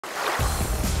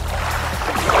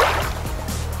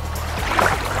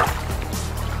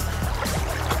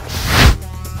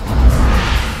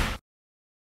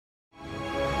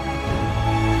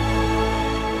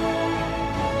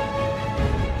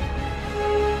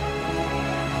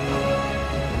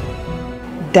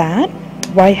Dad,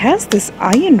 why has this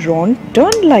iron rod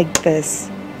turned like this?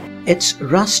 It's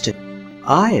rusted.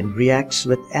 Iron reacts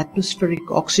with atmospheric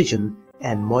oxygen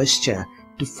and moisture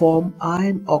to form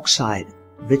iron oxide,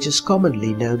 which is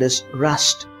commonly known as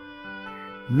rust.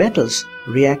 Metals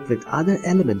react with other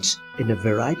elements in a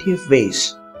variety of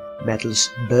ways. Metals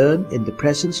burn in the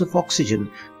presence of oxygen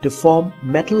to form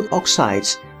metal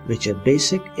oxides, which are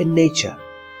basic in nature.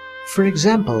 For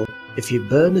example, if you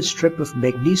burn a strip of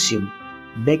magnesium,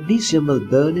 magnesium will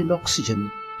burn in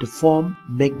oxygen to form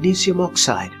magnesium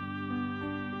oxide.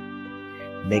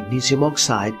 Magnesium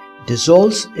oxide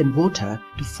dissolves in water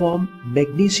to form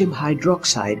magnesium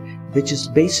hydroxide, which is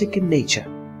basic in nature.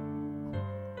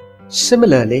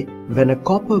 Similarly, when a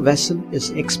copper vessel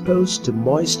is exposed to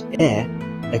moist air,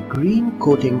 a green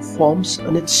coating forms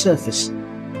on its surface.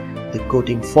 The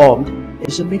coating formed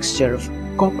is a mixture of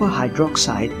copper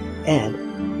hydroxide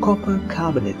and copper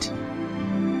carbonate.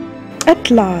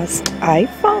 At last, I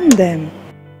found them.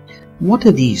 What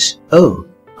are these? Oh,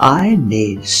 iron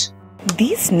nails.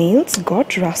 These nails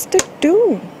got rusted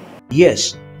too.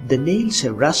 Yes, the nails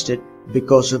have rusted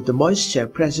because of the moisture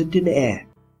present in air.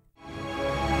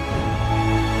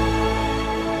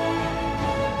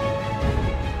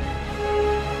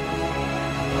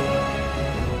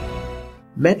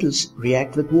 Metals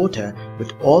react with water,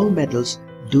 but all metals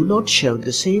do not show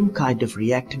the same kind of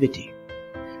reactivity.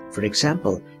 For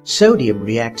example, sodium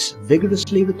reacts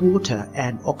vigorously with water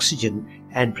and oxygen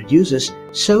and produces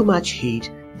so much heat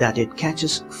that it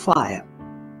catches fire.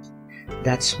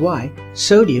 That's why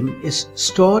sodium is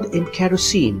stored in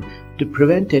kerosene to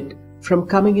prevent it from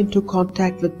coming into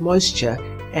contact with moisture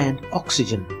and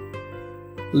oxygen.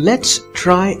 Let's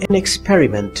try an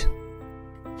experiment.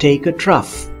 Take a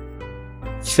trough.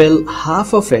 Fill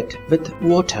half of it with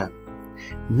water.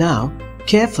 Now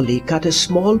carefully cut a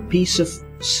small piece of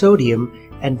sodium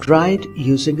and dry it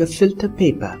using a filter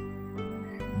paper.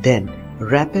 Then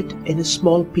wrap it in a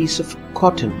small piece of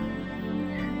cotton.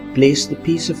 Place the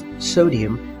piece of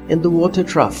sodium in the water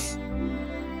trough.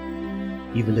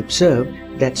 You will observe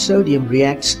that sodium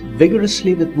reacts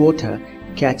vigorously with water,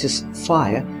 catches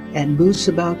fire and moves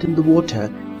about in the water,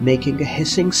 making a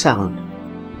hissing sound.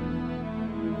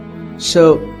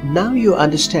 So now you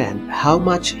understand how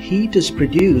much heat is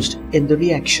produced in the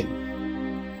reaction.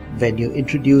 When you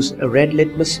introduce a red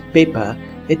litmus paper,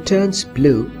 it turns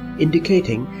blue,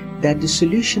 indicating that the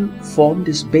solution formed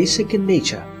is basic in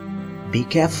nature. Be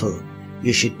careful.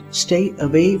 You should stay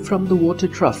away from the water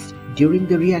trough during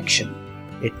the reaction.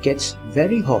 It gets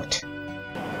very hot.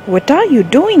 What are you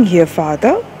doing here,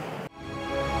 Father?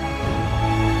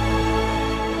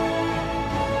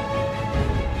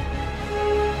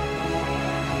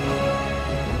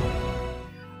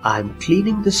 I'm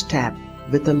cleaning this tap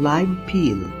with a lime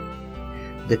peel.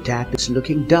 The tap is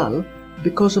looking dull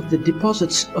because of the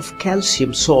deposits of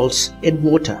calcium salts in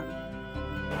water.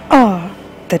 Ah,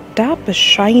 the tap is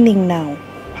shining now.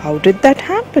 How did that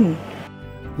happen?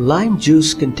 Lime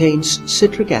juice contains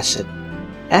citric acid.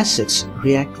 Acids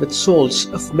react with salts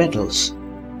of metals.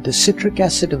 The citric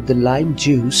acid of the lime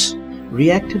juice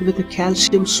reacted with a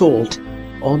calcium salt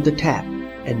on the tap,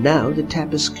 and now the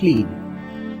tap is clean.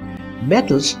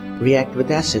 Metals react with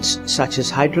acids such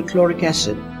as hydrochloric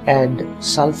acid and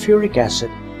sulfuric acid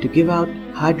to give out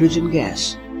hydrogen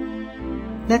gas.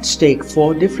 Let's take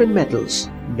 4 different metals: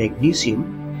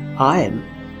 magnesium, iron,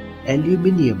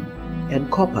 aluminium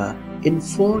and copper in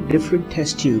 4 different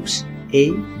test tubes A,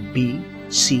 B,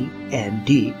 C and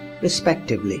D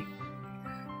respectively.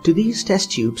 To these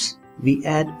test tubes we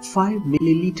add 5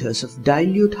 milliliters of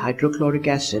dilute hydrochloric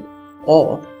acid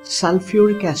or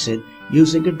sulfuric acid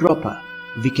using a dropper.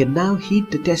 We can now heat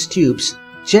the test tubes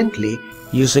gently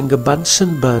using a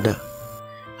Bunsen burner.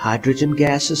 Hydrogen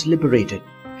gas is liberated.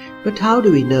 But how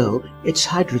do we know it's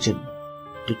hydrogen?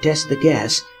 To test the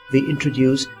gas, we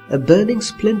introduce a burning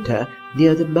splinter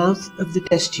near the mouth of the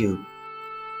test tube.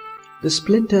 The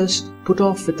splinters put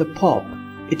off with a pop.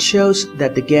 It shows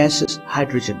that the gas is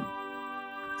hydrogen.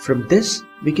 From this,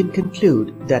 we can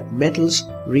conclude that metals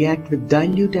react with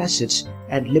dilute acids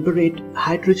and liberate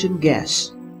hydrogen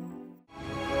gas.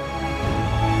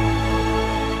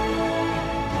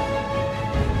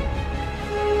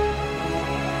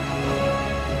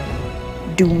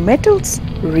 Do metals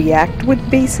react with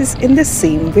bases in the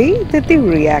same way that they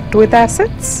react with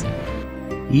acids?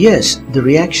 Yes, the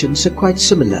reactions are quite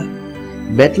similar.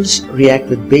 Metals react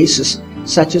with bases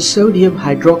such as sodium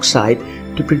hydroxide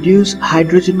to produce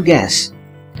hydrogen gas.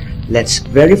 Let's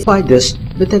verify this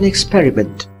with an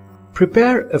experiment.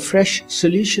 Prepare a fresh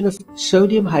solution of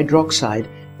sodium hydroxide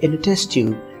in a test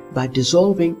tube by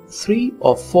dissolving 3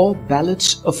 or 4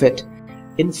 ballots of it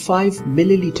in 5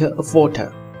 milliliter of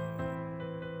water.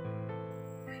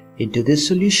 Into this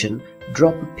solution,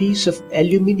 drop a piece of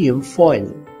aluminium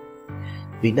foil.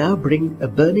 We now bring a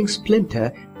burning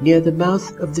splinter near the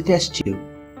mouth of the test tube.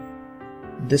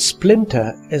 The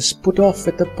splinter is put off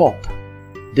with a pop.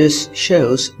 This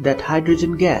shows that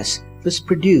hydrogen gas was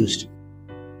produced.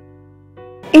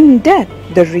 In depth,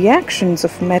 the reactions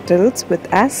of metals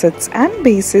with acids and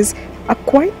bases are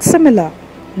quite similar,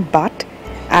 but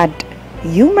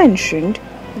you mentioned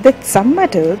that some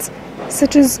metals,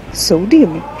 such as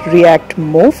sodium, react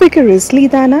more vigorously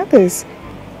than others.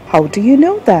 How do you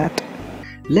know that?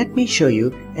 Let me show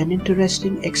you an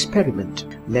interesting experiment.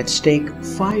 Let's take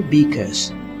 5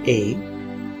 beakers A,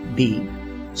 B,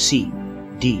 C,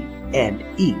 D and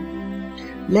E.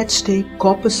 Let's take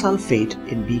copper sulfate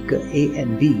in beaker A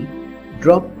and B,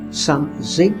 drop some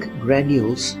zinc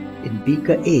granules in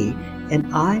beaker A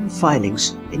and iron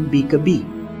filings in beaker B.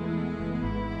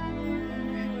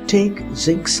 Take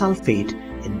zinc sulfate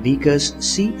in beakers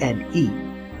C and E,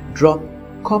 drop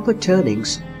copper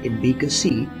turnings in beaker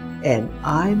C and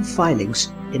iron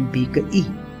filings in beaker E.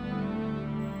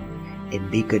 In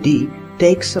beaker D,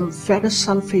 take some ferrous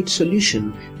sulfate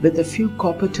solution with a few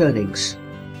copper turnings.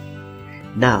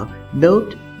 Now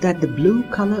note that the blue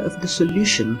color of the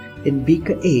solution in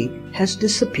beaker A has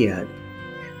disappeared.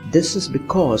 This is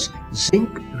because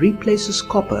zinc replaces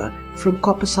copper from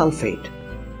copper sulfate.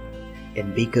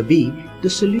 In beaker B, the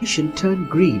solution turned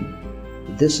green.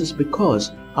 This is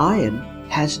because iron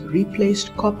has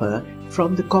replaced copper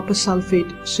from the copper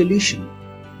sulfate solution.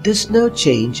 There's no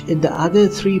change in the other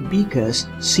 3 beakers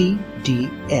C, D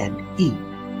and E.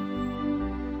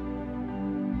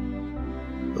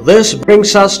 This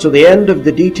brings us to the end of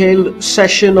the detailed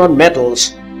session on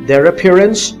metals, their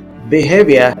appearance,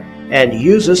 behavior and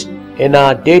uses in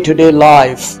our day-to-day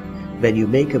life. When you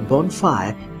make a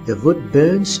bonfire, the wood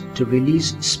burns to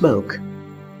release smoke.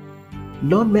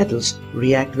 Nonmetals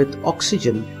react with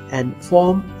oxygen and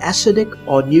form acidic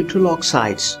or neutral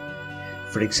oxides.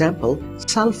 For example,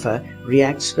 sulfur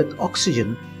reacts with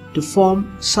oxygen to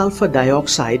form sulfur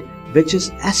dioxide, which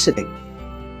is acidic.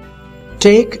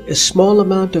 Take a small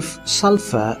amount of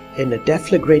sulfur in a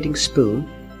deflagrating spoon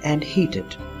and heat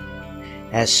it.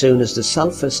 As soon as the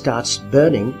sulfur starts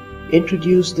burning,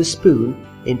 introduce the spoon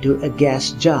into a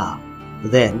gas jar.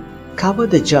 Then cover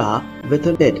the jar with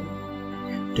a lid.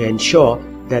 To ensure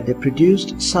that the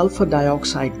produced sulfur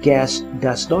dioxide gas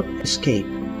does not escape,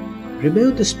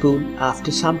 remove the spoon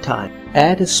after some time.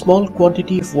 Add a small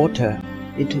quantity of water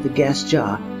into the gas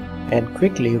jar and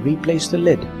quickly replace the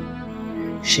lid.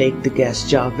 Shake the gas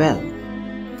jar well.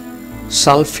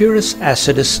 Sulfurous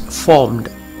acid is formed.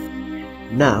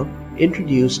 Now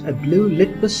introduce a blue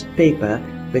litmus paper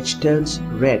which turns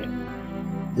red.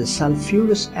 The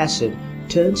sulfurous acid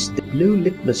turns the blue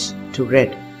litmus to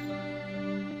red.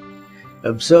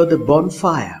 Observe the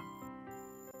bonfire.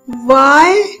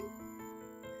 Why?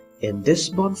 In this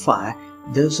bonfire,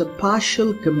 there is a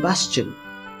partial combustion.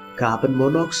 Carbon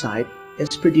monoxide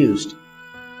is produced.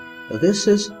 This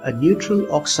is a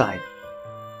neutral oxide.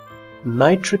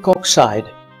 Nitric oxide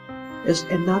is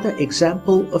another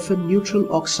example of a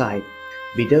neutral oxide.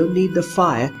 We don't need the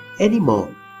fire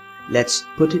anymore. Let's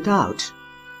put it out.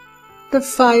 The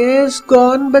fire is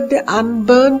gone, but the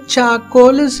unburned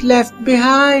charcoal is left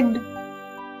behind.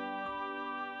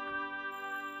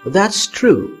 That's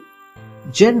true.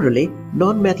 Generally,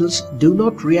 nonmetals do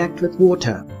not react with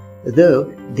water, though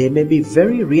they may be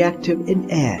very reactive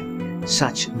in air.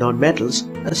 Such nonmetals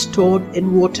are stored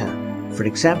in water. For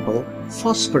example,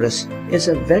 phosphorus is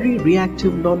a very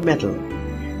reactive nonmetal.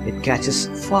 It catches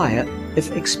fire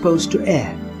if exposed to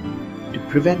air. To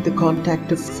prevent the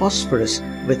contact of phosphorus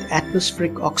with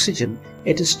atmospheric oxygen,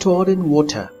 it is stored in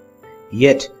water.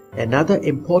 Yet, another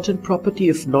important property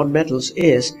of nonmetals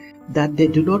is that they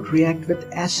do not react with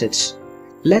acids.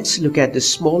 Let's look at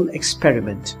this small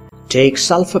experiment. Take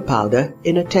sulfur powder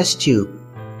in a test tube.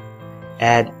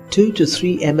 Add 2 to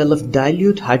 3 ml of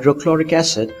dilute hydrochloric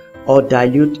acid or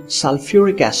dilute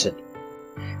sulfuric acid.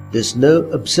 There's no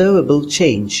observable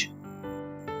change.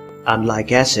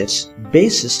 Unlike acids,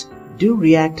 bases do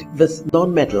react with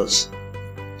nonmetals.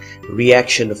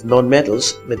 Reaction of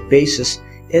nonmetals with bases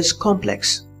is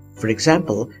complex. For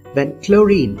example, when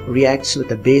chlorine reacts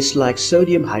with a base like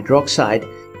sodium hydroxide,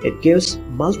 it gives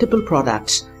multiple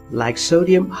products like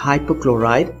sodium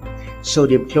hypochlorite,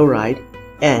 sodium chloride,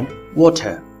 and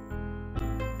water.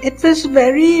 It was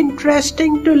very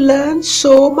interesting to learn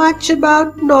so much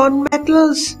about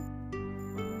nonmetals.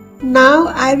 Now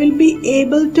I will be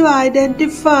able to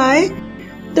identify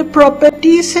the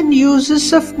properties and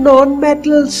uses of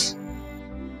nonmetals.